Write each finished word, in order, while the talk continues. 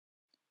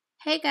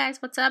Hey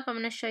guys, what's up? I'm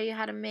going to show you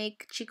how to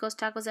make Chicos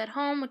tacos at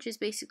home, which is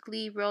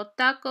basically rolled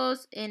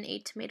tacos in a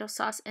tomato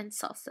sauce and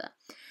salsa.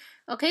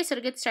 Okay, so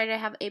to get started, I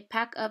have a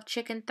pack of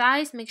chicken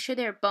thighs. Make sure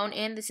they're bone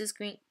in. This is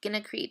going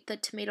to create the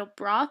tomato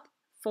broth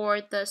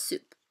for the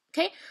soup.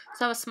 Okay,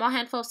 so I have a small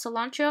handful of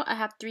cilantro. I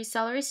have 3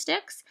 celery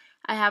sticks.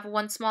 I have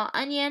 1 small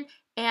onion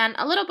and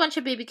a little bunch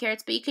of baby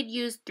carrots, but you could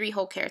use 3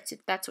 whole carrots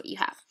if that's what you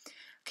have.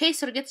 Okay,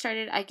 so to get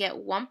started, I get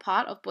 1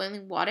 pot of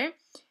boiling water,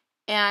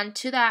 and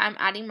to that, I'm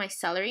adding my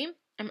celery.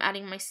 I'm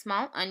adding my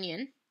small onion.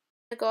 I'm going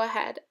to go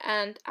ahead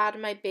and add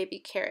my baby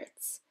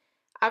carrots.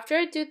 After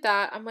I do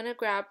that, I'm going to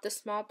grab the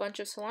small bunch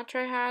of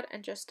cilantro I had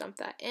and just dump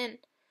that in.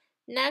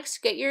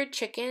 Next, get your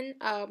chicken.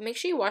 Make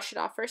sure you wash it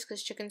off first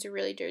because chickens are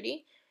really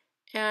dirty.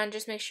 And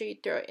just make sure you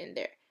throw it in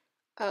there.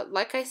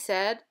 Like I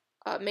said,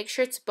 make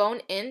sure it's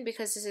bone in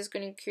because this is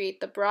going to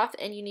create the broth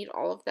and you need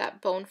all of that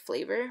bone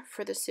flavor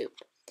for the soup.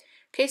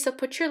 Okay, so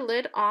put your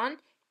lid on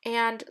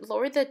and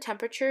lower the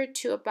temperature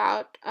to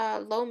about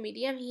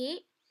low-medium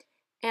heat.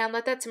 And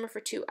let that simmer for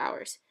 2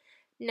 hours.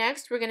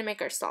 Next, we're going to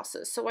make our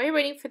salsas. So while you're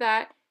waiting for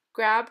that,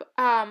 grab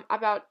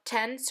about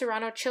 10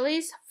 serrano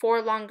chiles,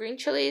 4 long green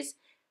chilies,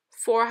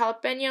 4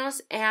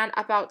 jalapeños, and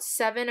about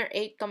 7 or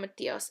 8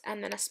 tomatillos,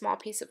 and then a small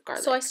piece of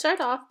garlic. So I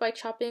start off by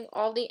chopping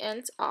all the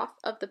ends off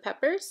of the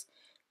peppers.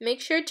 Make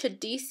sure to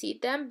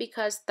de-seed them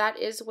because that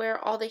is where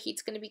all the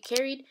heat's going to be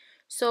carried.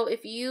 So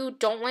if you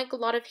don't like a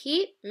lot of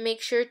heat,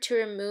 make sure to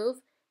remove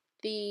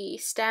the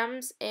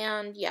stems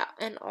and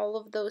all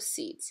of those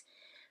seeds.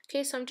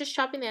 Okay, so I'm just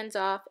chopping the ends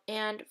off,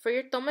 and for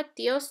your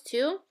tomatillos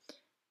too,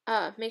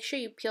 make sure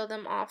you peel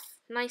them off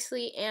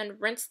nicely and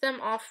rinse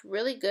them off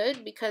really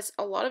good because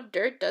a lot of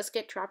dirt does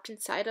get trapped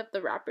inside of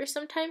the wrapper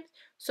sometimes,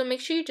 so make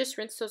sure you just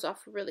rinse those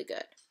off really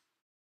good.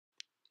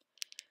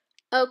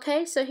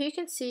 Okay, so here you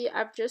can see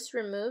I've just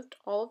removed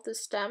all of the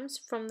stems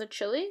from the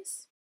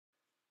chilies,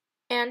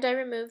 and I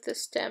removed the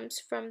stems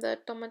from the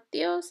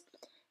tomatillos,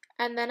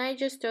 and then I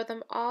just throw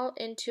them all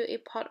into a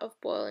pot of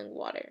boiling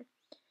water.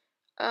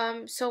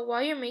 So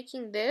while you're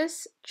making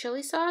this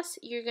chili sauce,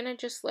 you're going to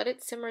just let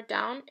it simmer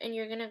down and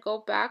you're going to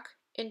go back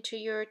into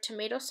your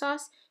tomato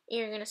sauce and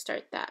you're going to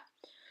start that.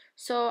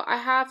 So I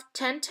have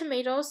 10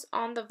 tomatoes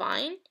on the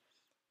vine,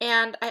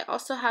 and I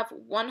also have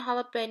 1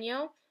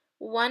 jalapeno,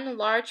 1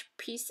 large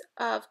piece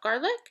of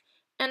garlic,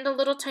 and a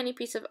little tiny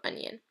piece of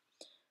onion.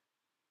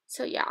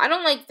 So yeah, I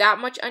don't like that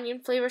much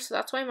onion flavor, so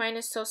that's why mine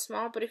is so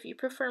small, but if you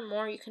prefer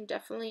more, you can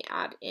definitely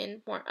add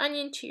in more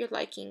onion to your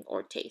liking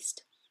or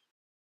taste.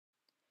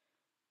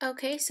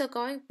 Okay, so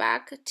going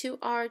back to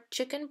our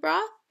chicken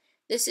broth,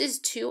 this is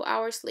 2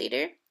 hours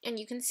later, and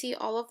you can see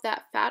all of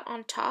that fat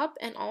on top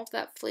and all of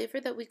that flavor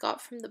that we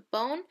got from the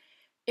bone.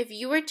 If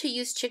you were to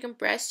use chicken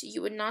breast,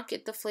 you would not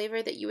get the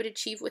flavor that you would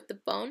achieve with the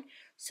bone,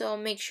 so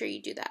make sure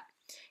you do that.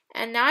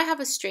 And now I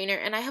have a strainer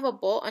and I have a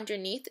bowl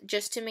underneath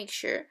just to make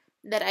sure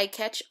that I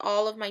catch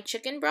all of my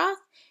chicken broth,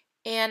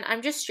 and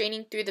I'm just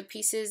straining through the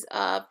pieces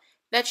of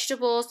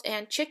vegetables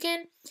and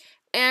chicken.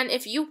 And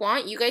if you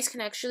want, you guys can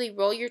actually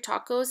roll your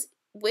tacos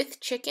with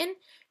chicken,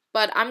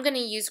 but I'm going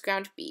to use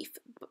ground beef.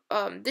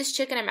 This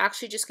chicken I'm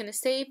actually just going to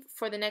save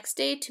for the next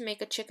day to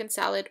make a chicken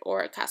salad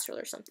or a casserole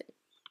or something.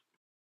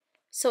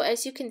 So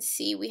as you can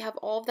see, we have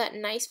all of that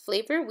nice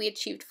flavor we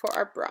achieved for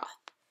our broth.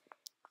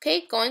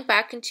 Okay, going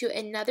back into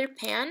another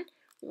pan,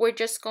 we're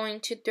just going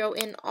to throw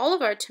in all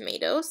of our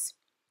tomatoes.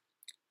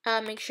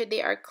 Make sure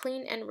they are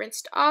clean and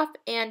rinsed off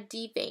and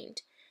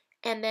deveined,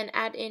 and then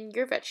add in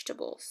your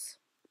vegetables.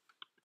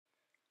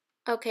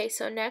 Okay,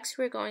 so next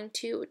we're going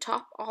to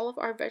top all of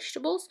our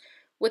vegetables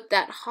with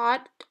that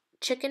hot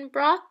chicken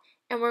broth,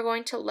 and we're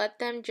going to let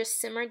them just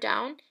simmer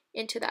down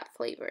into that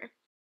flavor.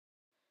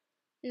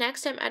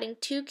 Next, I'm adding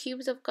 2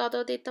 cubes of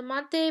caldo de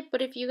tomate,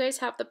 but if you guys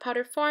have the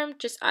powder form,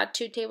 just add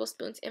 2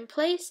 tablespoons in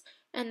place,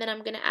 and then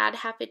I'm going to add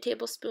half a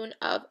tablespoon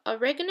of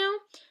oregano.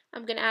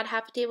 I'm going to add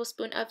half a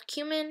tablespoon of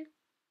cumin.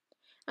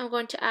 I'm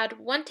going to add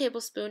 1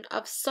 tablespoon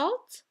of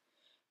salt,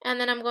 and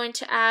then I'm going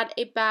to add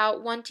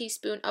about 1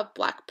 teaspoon of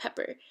black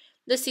pepper.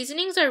 The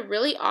seasonings are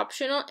really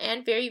optional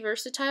and very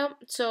versatile,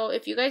 so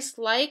if you guys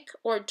like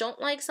or don't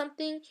like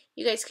something,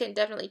 you guys can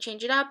definitely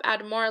change it up,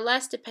 add more or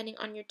less depending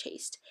on your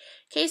taste.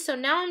 Okay, so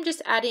now I'm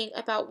just adding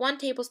about 1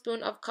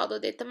 tablespoon of caldo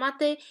de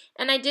tomate,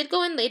 and I did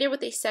go in later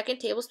with a 2nd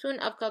tablespoon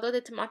of caldo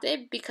de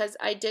tomate because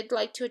I did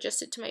like to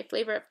adjust it to my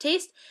flavor of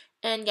taste,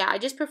 and yeah, I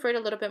just preferred a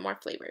little bit more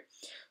flavor.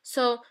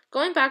 So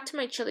going back to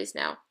my chilies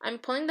now, I'm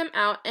pulling them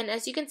out, and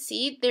as you can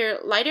see, they're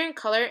lighter in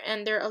color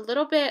and they're a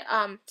little bit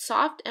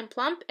soft and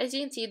plump. As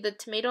you can see, the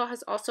tomato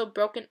has also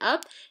broken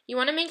up. You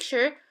want to make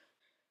sure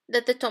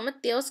that the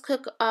tomatillos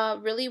cook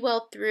really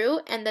well through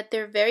and that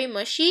they're very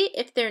mushy.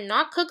 If they're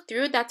not cooked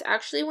through, that's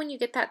actually when you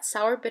get that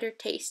sour, bitter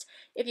taste.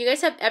 If you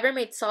guys have ever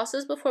made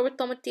salsas before with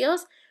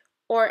tomatillos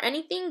or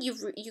anything,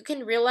 you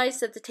can realize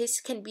that the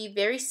taste can be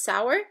very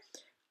sour.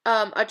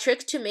 A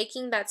trick to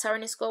making that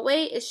sourness go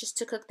away is just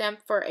to cook them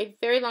for a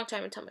very long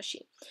time until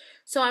mushy.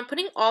 So I'm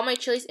putting all my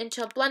chilies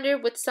into a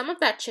blender with some of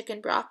that chicken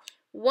broth,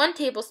 1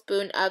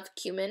 tablespoon of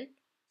cumin,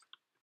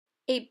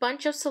 a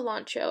bunch of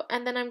cilantro,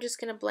 and then I'm just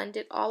going to blend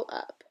it all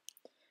up.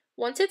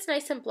 Once it's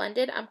nice and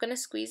blended, I'm going to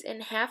squeeze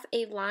in half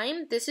a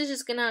lime. This is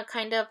just going to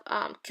kind of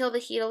kill the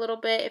heat a little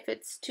bit if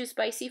it's too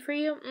spicy for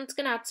you. It's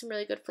going to add some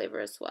really good flavor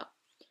as well.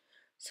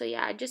 So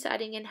yeah, I'm just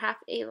adding in half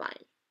a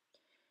lime.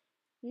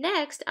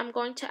 Next, I'm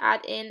going to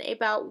add in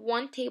about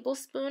 1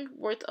 tablespoon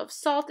worth of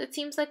salt. It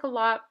seems like a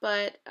lot,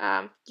 but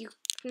you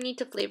need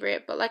to flavor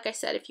it. But like I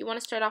said, if you want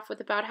to start off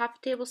with about half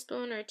a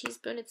tablespoon or a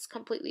teaspoon, it's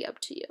completely up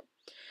to you.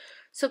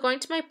 So going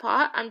to my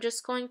pot, I'm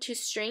just going to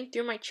strain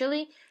through my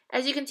chili.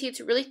 As you can see, it's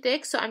really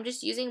thick, so I'm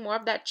just using more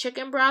of that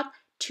chicken broth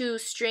to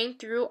strain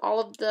through all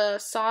of the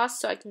sauce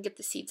so I can get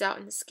the seeds out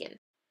in the skin.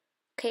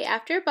 Okay,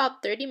 after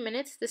about 30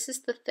 minutes, this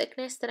is the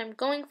thickness that I'm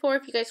going for.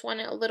 If you guys want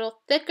it a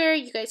little thicker,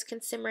 you guys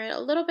can simmer it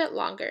a little bit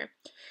longer.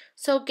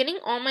 So getting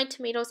all my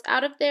tomatoes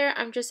out of there,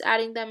 I'm just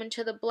adding them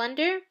into the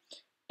blender.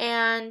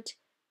 And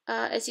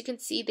as you can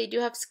see, they do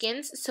have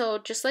skins. So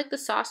just like the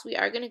sauce, we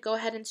are going to go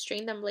ahead and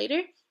strain them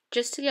later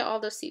just to get all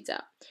those seeds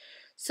out.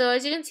 So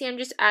as you can see, I'm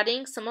just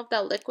adding some of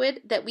that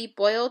liquid that we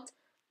boiled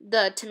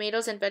the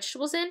tomatoes and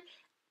vegetables in.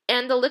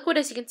 And the liquid,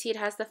 as you can see, it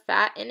has the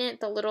fat in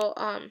it, the little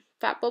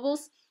fat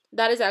bubbles.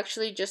 That is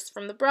actually just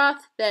from the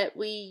broth that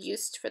we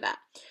used for that.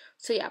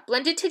 So yeah,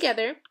 blend it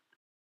together.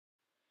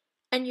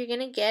 And you're going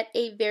to get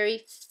a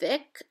very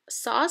thick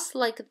sauce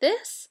like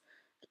this.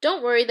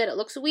 Don't worry that it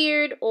looks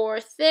weird or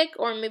thick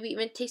or maybe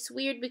even tastes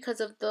weird because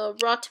of the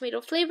raw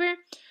tomato flavor.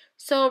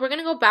 So we're going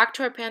to go back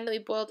to our pan that we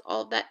boiled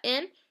all of that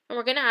in. And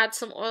we're going to add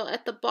some oil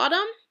at the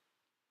bottom.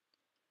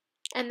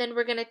 And then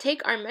we're going to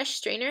take our mesh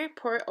strainer,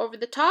 pour it over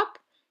the top.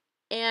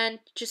 And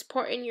just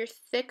pour in your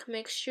thick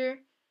mixture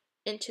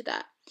into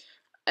that.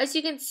 As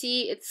you can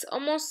see, it's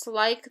almost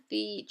like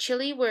the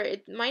chili where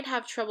it might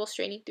have trouble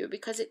straining through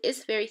because it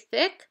is very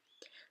thick.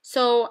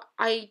 So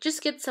I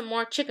just get some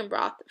more chicken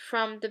broth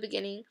from the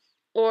beginning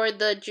or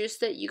the juice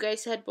that you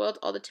guys had boiled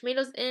all the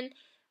tomatoes in,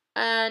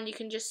 and you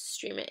can just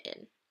stream it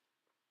in.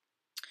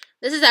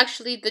 This is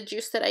actually the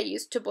juice that I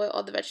used to boil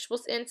all the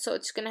vegetables in, so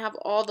it's going to have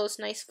all those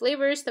nice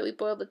flavors that we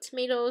boiled the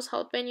tomatoes,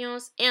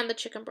 jalapeños, and the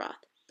chicken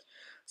broth.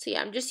 So yeah,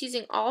 I'm just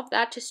using all of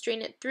that to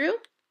strain it through.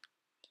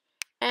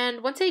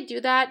 And once I do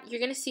that, you're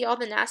going to see all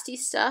the nasty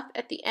stuff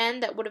at the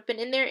end that would have been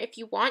in there. If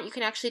you want, you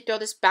can actually throw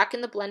this back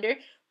in the blender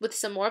with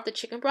some more of the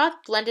chicken broth,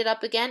 blend it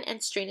up again,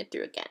 and strain it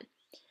through again.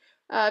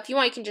 If you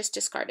want, you can just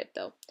discard it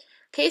though.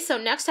 Okay, so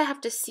next I have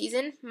to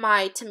season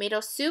my tomato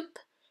soup.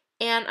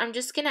 And I'm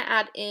just going to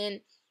add in,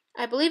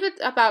 I believe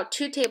it's about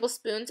 2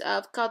 tablespoons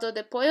of caldo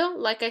de pollo.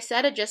 Like I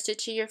said, adjust it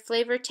to your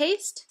flavor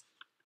taste.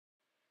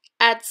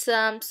 Add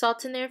some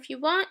salt in there if you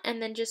want,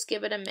 and then just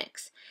give it a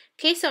mix.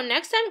 Okay, so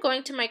next I'm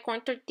going to my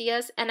corn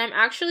tortillas, and I'm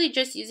actually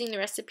just using the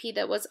recipe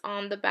that was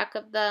on the back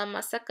of the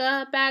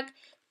masaca bag,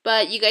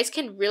 but you guys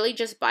can really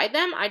just buy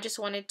them. I just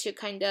wanted to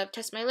kind of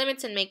test my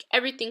limits and make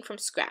everything from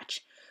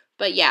scratch.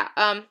 But yeah,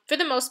 for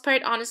the most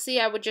part, honestly,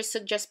 I would just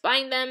suggest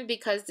buying them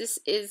because this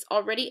is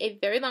already a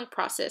very long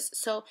process.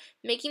 So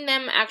making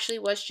them actually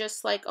was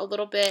just like a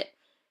little bit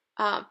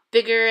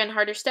bigger and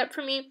harder step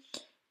for me.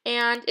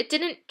 And it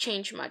didn't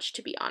change much,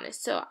 to be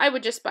honest. So I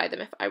would just buy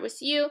them if I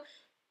was you.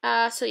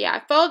 So yeah,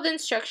 I followed the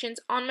instructions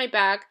on my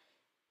bag,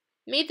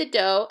 made the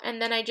dough,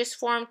 and then I just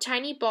formed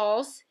tiny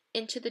balls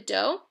into the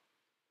dough.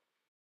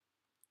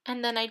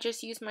 And then I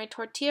just used my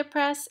tortilla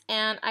press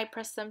and I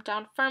press them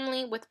down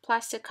firmly with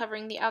plastic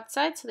covering the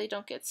outside so they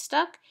don't get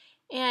stuck.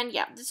 And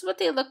yeah, this is what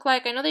they look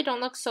like. I know they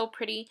don't look so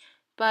pretty,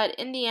 but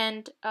in the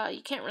end,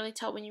 you can't really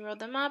tell when you roll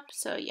them up.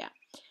 So yeah.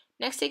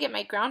 Next I get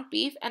my ground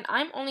beef, and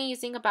I'm only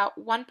using about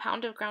 1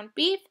 pound of ground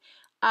beef.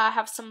 I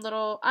have some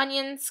little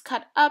onions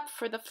cut up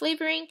for the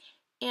flavoring,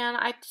 and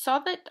I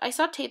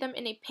sauteed them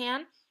in a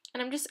pan,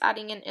 and I'm just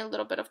adding in a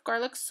little bit of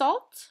garlic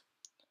salt.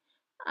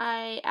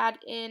 I add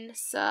in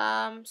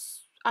some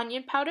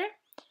onion powder,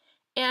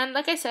 and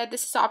like I said,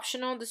 this is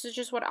optional. This is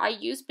just what I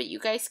use, but you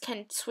guys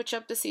can switch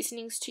up the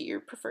seasonings to your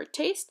preferred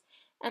taste.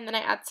 And then I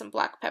add some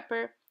black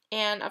pepper,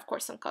 and of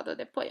course some caldo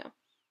de pollo.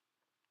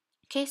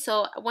 Okay,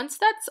 so once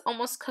that's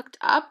almost cooked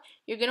up,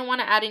 you're going to want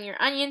to add in your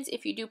onions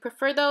if you do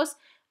prefer those.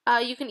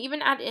 You can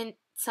even add in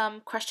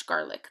some crushed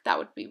garlic. That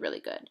would be really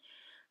good.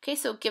 Okay,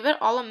 so give it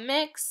all a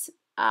mix.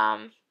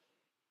 And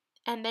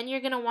then you're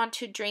going to want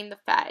to drain the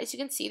fat. As you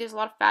can see, there's a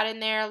lot of fat in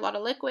there, a lot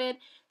of liquid.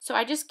 So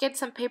I just get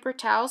some paper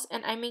towels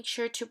and I make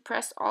sure to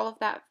press all of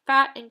that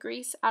fat and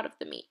grease out of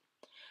the meat.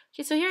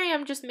 Okay, so here I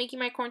am just making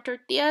my corn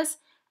tortillas.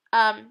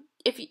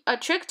 A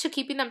trick to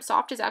keeping them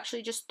soft is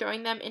actually just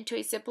throwing them into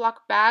a Ziploc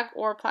bag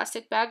or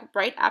plastic bag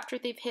right after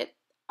they've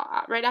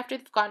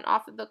gotten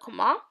off of the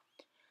comal.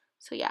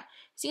 So yeah,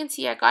 as you can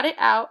see, I got it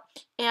out,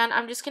 and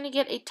I'm just going to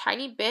get a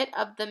tiny bit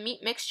of the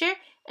meat mixture,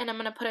 and I'm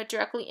going to put it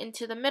directly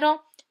into the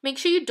middle. Make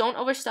sure you don't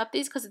overstuff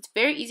these because it's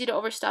very easy to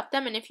overstuff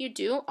them, and if you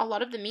do, a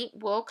lot of the meat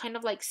will kind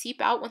of like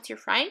seep out once you're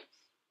frying.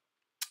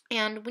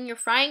 And when you're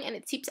frying and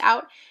it seeps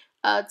out,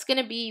 it's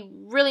going to be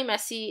really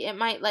messy. It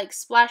might like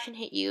splash and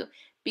hit you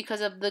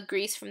because of the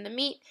grease from the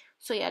meat.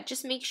 So yeah,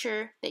 just make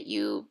sure that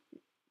you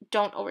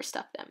don't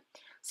overstuff them.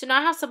 So now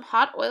I have some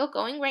hot oil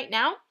going right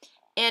now,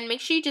 and make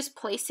sure you just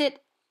place it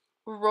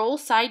roll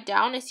side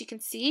down. As you can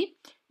see,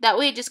 That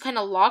way it just kind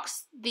of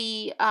locks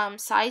the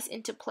size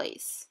into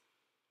place.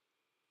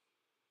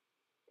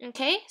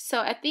 Okay,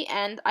 so at the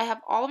end, I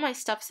have all of my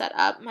stuff set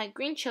up, my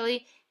green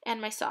chili and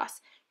my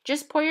sauce.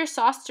 Just pour your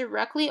sauce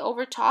directly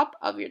over top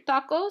of your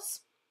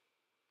tacos.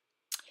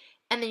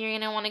 And then you're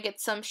going to want to get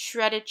some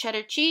shredded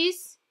cheddar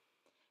cheese.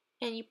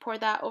 And you pour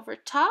that over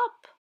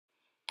top.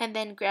 And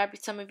then grab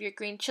some of your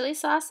green chili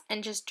sauce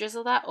and just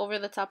drizzle that over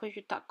the top of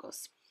your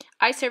tacos.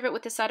 I serve it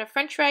with a side of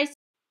french fries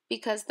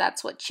because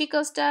that's what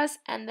Chicos does.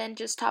 And then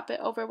just top it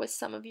over with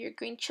some of your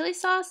green chili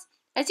sauce.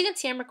 As you can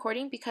see, I'm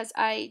recording because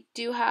I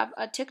do have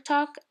a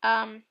TikTok.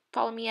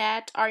 Follow me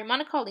at Ari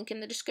Monaco, link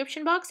in the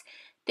description box.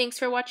 Thanks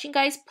for watching,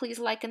 guys. Please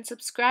like and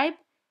subscribe.